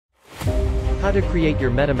How to create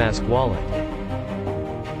your Metamask wallet.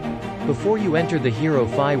 Before you enter the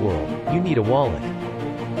HeroFi world, you need a wallet.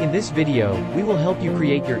 In this video, we will help you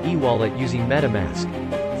create your e-wallet using Metamask.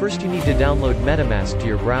 First you need to download Metamask to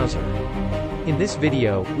your browser. In this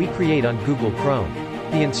video, we create on Google Chrome.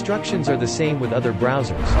 The instructions are the same with other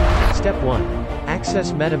browsers. Step 1.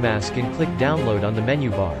 Access Metamask and click Download on the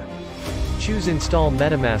menu bar. Choose Install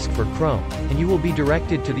Metamask for Chrome, and you will be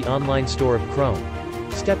directed to the online store of Chrome.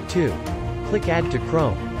 Step 2. Click Add to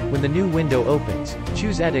Chrome. When the new window opens,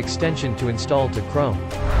 choose Add extension to install to Chrome.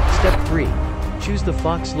 Step 3. Choose the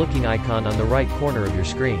fox-looking icon on the right corner of your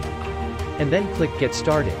screen. And then click Get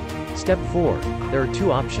Started. Step 4. There are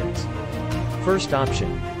two options. First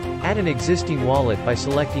option. Add an existing wallet by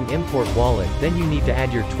selecting Import Wallet, then you need to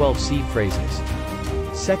add your 12 seed phrases.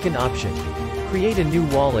 Second option. Create a new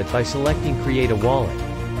wallet by selecting Create a Wallet.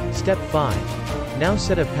 Step 5. Now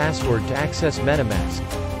set a password to access Metamask.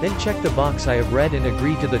 Then check the box I have read and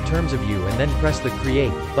agree to the terms of you and then press the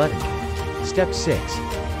Create button. Step 6.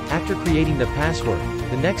 After creating the password,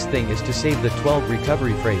 the next thing is to save the 12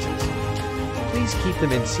 recovery phrases. Please keep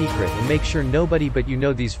them in secret and make sure nobody but you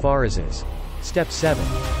know these phrases. Step 7.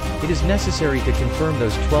 It is necessary to confirm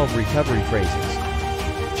those 12 recovery phrases.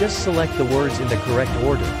 Just select the words in the correct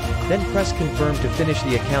order, then press Confirm to finish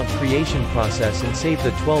the account creation process and save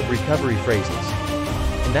the 12 recovery phrases.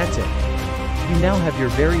 And that's it. You now have your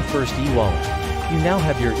very first e-wallet. You now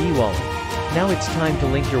have your e-wallet. Now it's time to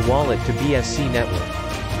link your wallet to BSC network.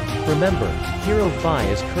 Remember, HeroFi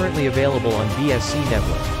is currently available on BSC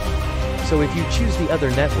network. So if you choose the other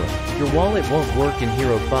network, your wallet won't work in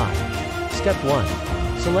HeroFi. Step 1.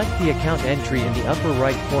 Select the account entry in the upper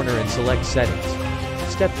right corner and select Settings.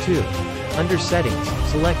 Step 2. Under Settings,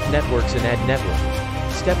 select Networks and add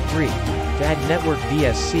network. Step 3. To add network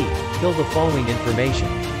BSC, fill the following information.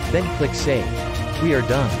 Then click Save. We are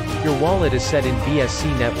done. Your wallet is set in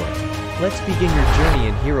BSC network. Let's begin your journey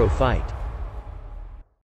in HeroFi.